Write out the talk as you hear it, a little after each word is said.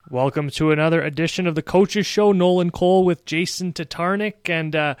Welcome to another edition of the Coaches Show. Nolan Kowal with Jason Tatarnic.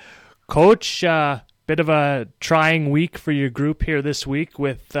 And Coach, bit of a trying week for your group here this week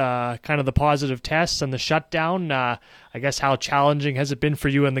with kind of the positive tests and the shutdown. I guess how challenging has it been for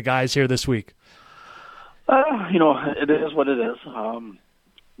you and the guys here this week? It is what it is.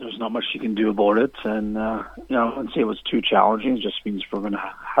 There's not much you can do about it. And, I wouldn't say it was too challenging. It just means we're going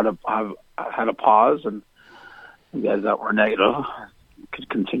to have a pause, and the guys that were negative could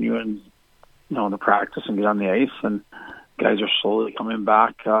continue in, the practice and get on the ice. And guys are slowly coming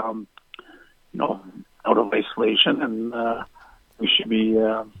back, out of isolation, and we should be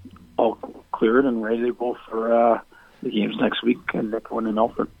all cleared and ready to go for the games next week and going in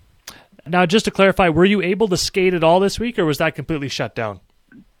Melfort. Now, just to clarify, were you able to skate at all this week, or was that completely shut down?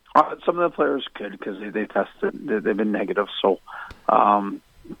 Some of the players could because they tested; they've been negative, so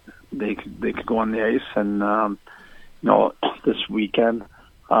they could go on the ice. And this weekend,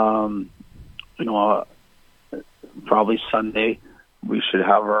 probably Sunday, we should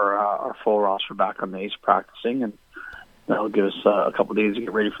have our full roster back on the ice practicing, and that'll give us a couple of days to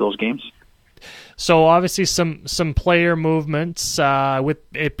get ready for those games. So obviously some player movements with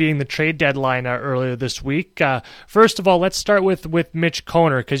it being the trade deadline earlier this week. First of all, let's start with Mitch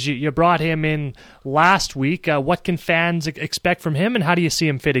Koner, because you brought him in last week. What can fans expect from him, and how do you see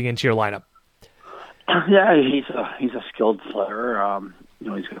him fitting into your lineup? Yeah, he's a skilled player.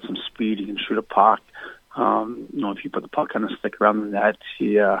 He's got some speed. He can shoot a puck. If you put the puck on a stick around the net,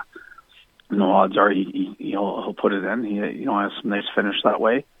 odds are he'll put it in. He has some nice finish that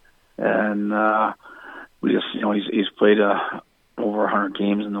way. And we just, he's played over 100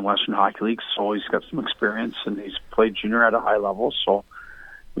 games in the Western Hockey League, so he's got some experience, and he's played junior at a high level, so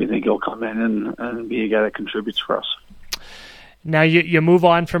we think he'll come in and be a guy that contributes for us. Now you move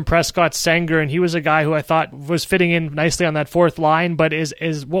on from Prescott Senger, and he was a guy who I thought was fitting in nicely on that fourth line, but is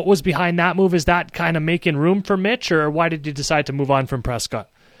what was behind that move? Is that kind of making room for Mitch, or why did you decide to move on from Prescott?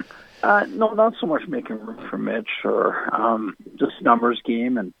 No, not so much making room for Mitch, or just numbers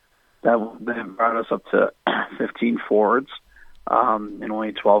game, and that brought us up to 15 forwards, and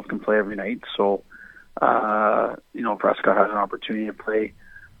only 12 can play every night. So, Prescott had an opportunity to play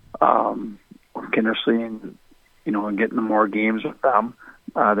with Kindersley and getting more games with them.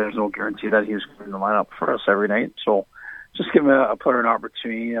 There's no guarantee that he was going to line up for us every night. So, just give a player an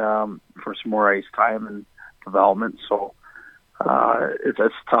opportunity for some more ice time and development. So,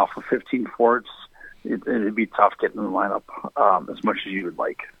 it's tough with 15 forwards. It'd be tough getting in the lineup as much as you would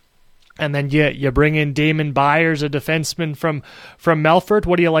like. And then you bring in Damon Byers, a defenseman from Melfort.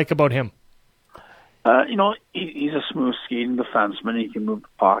 What do you like about him? He's a smooth skating defenseman. He can move the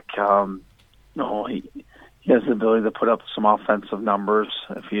puck. He has the ability to put up some offensive numbers.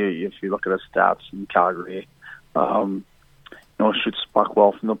 If you look at his stats in Calgary, shoots the puck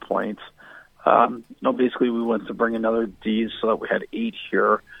well from the point. Basically we went to bring another D so that we had 8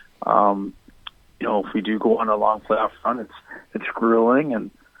 here. If we do go on a long playoff run, it's grueling,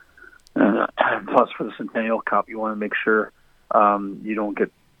 and plus for the Centennial Cup, you want to make sure you don't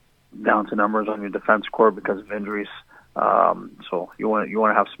get down to numbers on your defense core because of injuries. So you want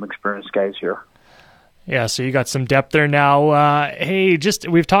to have some experienced guys here. Yeah, so you got some depth there now.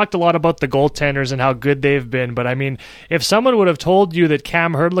 We've talked a lot about the goaltenders and how good they've been, but I mean, if someone would have told you that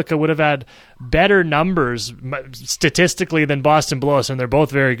Cam Hrdlicka would have had better numbers statistically than Boston Blois, and they're both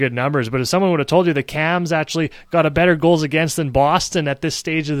very good numbers, but if someone would have told you that Cam's actually got a better goals against than Boston at this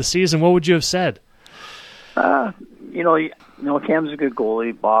stage of the season, what would you have said? Cam's a good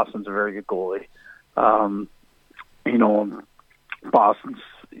goalie. Boston's a very good goalie. Boston's,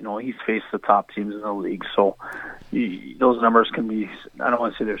 he's faced the top teams in the league, so those numbers can be, I don't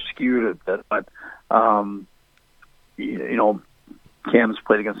want to say they're skewed a bit, but, Cam's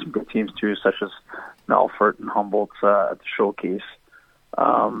played against some good teams too, such as Melfort and Humboldt at the Showcase.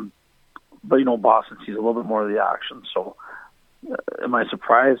 But Boston sees a little bit more of the action, so am I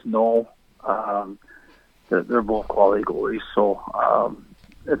surprised? No. They're both quality goalies, so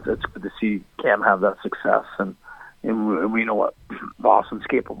it's good to see Cam have that success, and we know what Boston's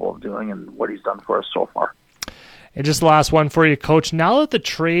capable of doing and what he's done for us so far. And just the last one for you, Coach. Now that the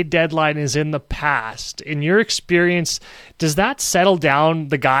trade deadline is in the past, in your experience, does that settle down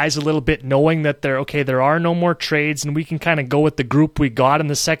the guys a little bit, knowing that there are no more trades and we can kind of go with the group we got in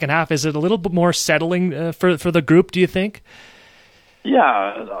the second half? Is it a little bit more settling for the group, do you think?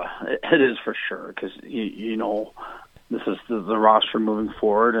 Yeah, it is for sure, because this is the roster moving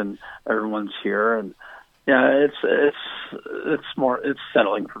forward and everyone's here, and yeah, it's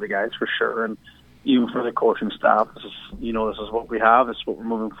settling for the guys for sure, and even for the coaching staff. This is what we have. This is what we're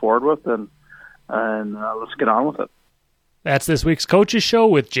moving forward with, and let's get on with it. That's this week's Coaches Show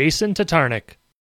with Jason Tatarnic.